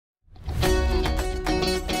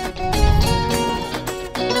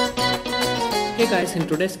Guys, in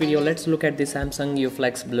today's video let's look at the Samsung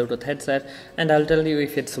UFlex Bluetooth headset and I'll tell you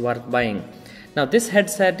if it's worth buying. Now this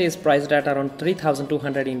headset is priced at around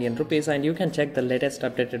 3,200 Indian rupees and you can check the latest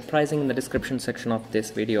updated pricing in the description section of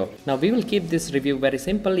this video. Now we will keep this review very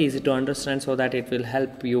simple, easy to understand so that it will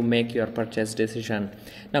help you make your purchase decision.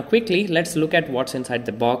 Now quickly let's look at what's inside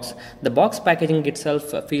the box. The box packaging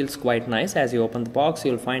itself feels quite nice. As you open the box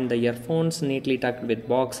you'll find the earphones neatly tucked with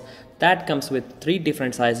box. That comes with 3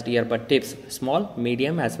 different sized earbud tips, small,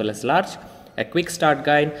 medium as well as large. A quick start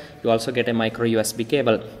guide. You also get a micro USB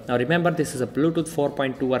cable. Now remember, this is a Bluetooth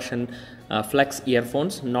 4.2 version flex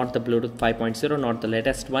earphones, not the Bluetooth 5.0, not the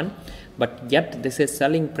latest one, but yet this is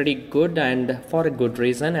selling pretty good and for a good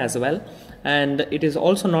reason as well. And it is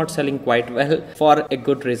also not selling quite well for a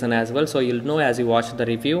good reason as well, so you'll know as you watch the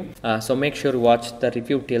review, so make sure you watch the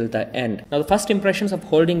review till the end. Now the first impressions of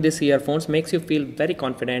holding these earphones makes you feel very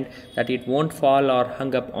confident that it won't fall or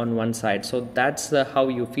hung up on one side, so that's how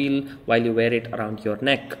you feel while you wear it around your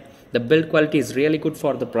neck. The build quality is really good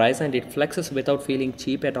for the price and it flexes without feeling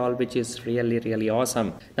cheap at all, which is really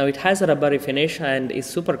awesome. Now it has a rubbery finish and is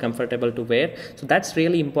super comfortable to wear, so that's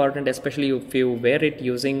really important, especially if you wear it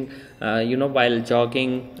using while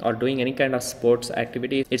jogging or doing any kind of sports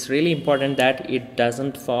activity. It's really important that it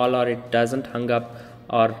doesn't fall or it doesn't hang up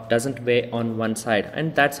or doesn't weigh on one side,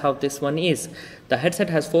 and that's how this one is. The headset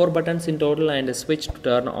has 4 buttons in total and a switch to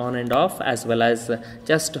turn on and off, as well as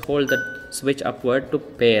just hold the switch upward to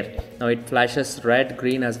pair. Now it flashes red,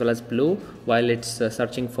 green as well as blue while it's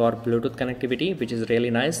searching for Bluetooth connectivity, which is really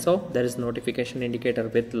nice. So there is notification indicator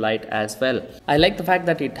with light as well. I like the fact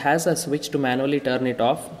that it has a switch to manually turn it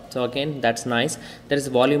off, so again that's nice. There is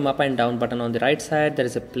a volume up and down button on the right side. There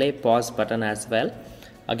is a play pause button as well.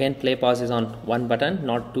 Again, play pause is on one button,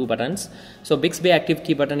 not 2 buttons. So Bixby active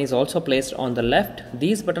key button is also placed on the left.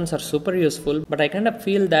 These buttons are super useful, but I kind of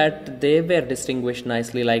feel that they were distinguished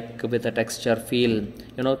nicely, like with a texture feel,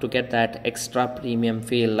 to get that extra premium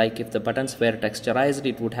feel. Like if the buttons were texturized,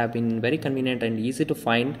 it would have been very convenient and easy to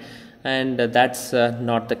find, and that's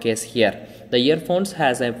not the case here. The earphones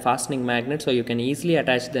has a fastening magnet, so you can easily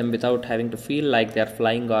attach them without having to feel like they are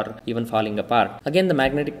flying or even falling apart. Again, the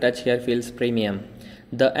magnetic touch here feels premium.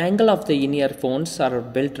 The angle of the in-earphones are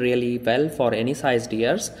built really well for any sized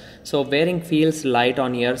ears, so wearing feels light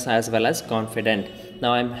on ears as well as confident.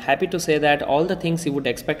 Now I'm happy to say that all the things you would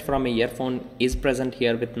expect from a earphone is present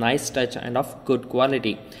here with nice touch and of good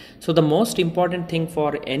quality. So the most important thing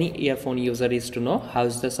for any earphone user is to know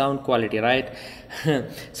how's the sound quality, right?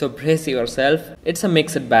 So brace yourself, it's a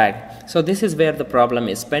mixed bag. So this is where the problem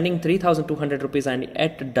is. Spending 3,200 rupees and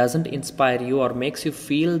it doesn't inspire you or makes you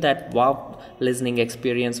feel that wow listening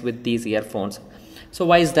experience with these earphones. So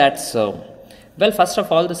why is that so? Well, first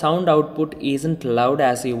of all, the sound output isn't loud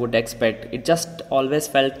as you would expect. It just always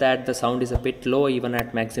felt that the sound is a bit low even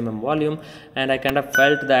at maximum volume, and I kind of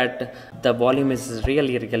felt that the volume is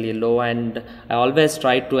really low, and I always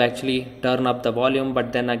tried to actually turn up the volume,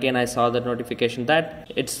 but then again I saw the notification that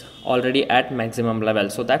it's already at maximum level.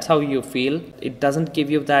 So that's how you feel. It doesn't give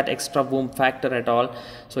you that extra boom factor at all,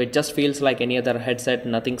 so it just feels like any other headset,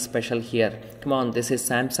 nothing special here. Come on, this is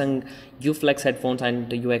Samsung UFlex headphones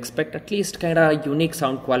and you expect at least kind of unique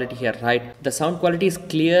sound quality here, right? The sound quality is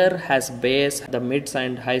clear, has bass, the mids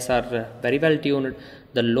and highs are very well tuned,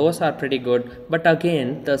 the lows are pretty good, but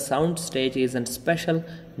again the sound stage isn't special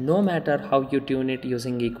no matter how you tune it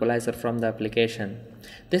using equalizer from the application.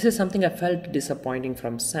 This is something I felt disappointing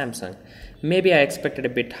from Samsung. Maybe I expected a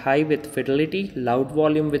bit high with fidelity, loud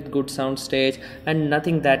volume with good sound stage, and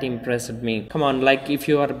nothing that impressed me. Come on, like if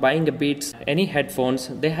you are buying a Beats, any headphones,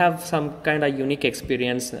 they have some kind of unique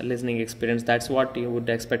experience, listening experience. That's what you would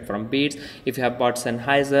expect from Beats. If you have bought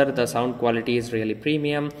Sennheiser, the sound quality is really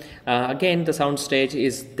premium. Again, the sound stage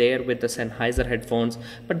is there with the Sennheiser headphones,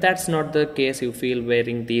 but that's not the case you feel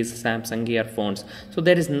wearing these Samsung earphones. So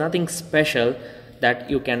there is nothing special that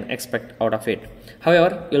you can expect out of it.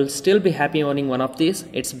 However, you'll still be happy owning one of these.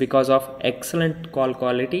 It's because of excellent call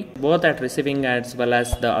quality, both at receiving as well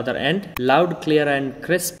as the other end. Loud, clear and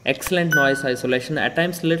crisp, excellent noise isolation. At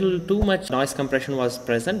times little too much noise compression was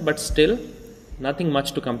present, but still nothing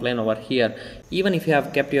much to complain over here. Even if you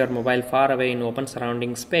have kept your mobile far away in open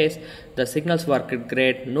surrounding space, the signals worked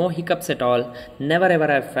great, no hiccups at all. Never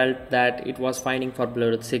ever I felt that it was finding for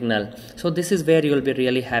Bluetooth signal. So this is where you will be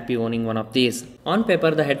really happy owning one of these. On paper,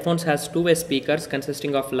 the headphones has two-way speakers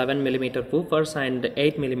consisting of 11mm woofers and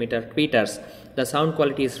 8mm tweeters. The sound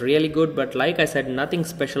quality is really good, but like I said, nothing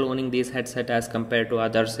special owning these headset as compared to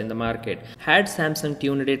others in the market. Had Samsung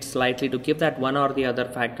tuned it slightly to give that one or the other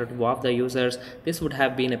factor to wow the users, this would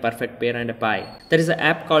have been a perfect pair and a pie. There is an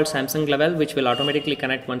app called Samsung Level which will automatically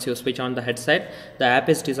connect once you switch on the headset. The app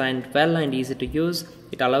is designed well and easy to use.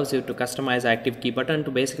 It allows you to customize active key button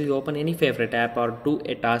to basically open any favorite app or do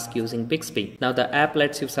a task using Bixby. Now the app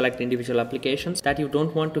lets you select individual applications that you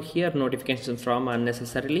don't want to hear notifications from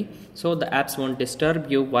unnecessarily, so the apps won't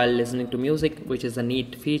disturb you while listening to music, which is a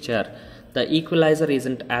neat feature. The equalizer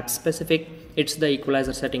isn't app specific, it's the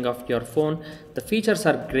equalizer setting of your phone. The features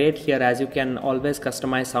are great here as you can always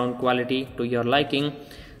customize sound quality to your liking.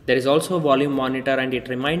 There is also a volume monitor and it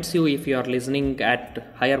reminds you if you are listening at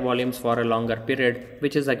higher volumes for a longer period,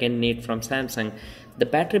 which is again neat from Samsung. The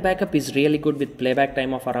battery backup is really good with playback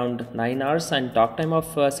time of around 9 hours and talk time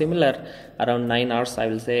of similar around 9 hours, I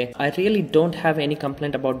will say. I really don't have any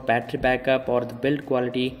complaint about battery backup or the build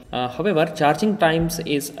quality. However, charging times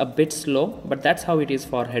is a bit slow, but that's how it is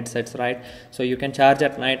for headsets, right? So you can charge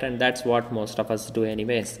at night and that's what most of us do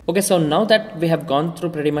anyways. Okay, so now that we have gone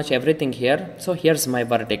through pretty much everything here, so here's my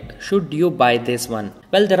verdict. Should you buy this one?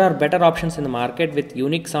 Well, there are better options in the market with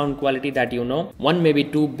unique sound quality that you know. One may be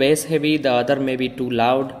too bass heavy, the other may be too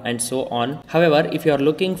loud and so on. However, if you are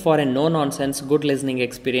looking for a no nonsense good listening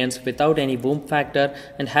experience without any boom factor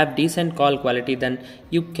and have decent call quality, then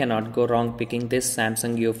you cannot go wrong picking this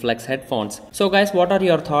Samsung UFlex headphones. So guys, what are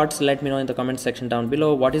your thoughts? Let me know in the comment section down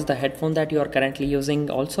below. What is the headphone that you are currently using?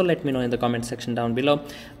 Also let me know in the comment section down below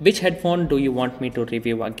which headphone do you want me to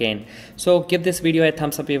review again. So give this video a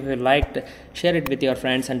thumbs up if you liked, share it with your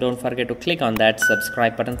friends, and don't forget to click on that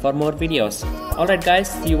subscribe button for more videos. Alright guys,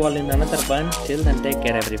 see you all in another one. Till then, take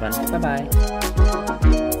care everyone. Bye bye.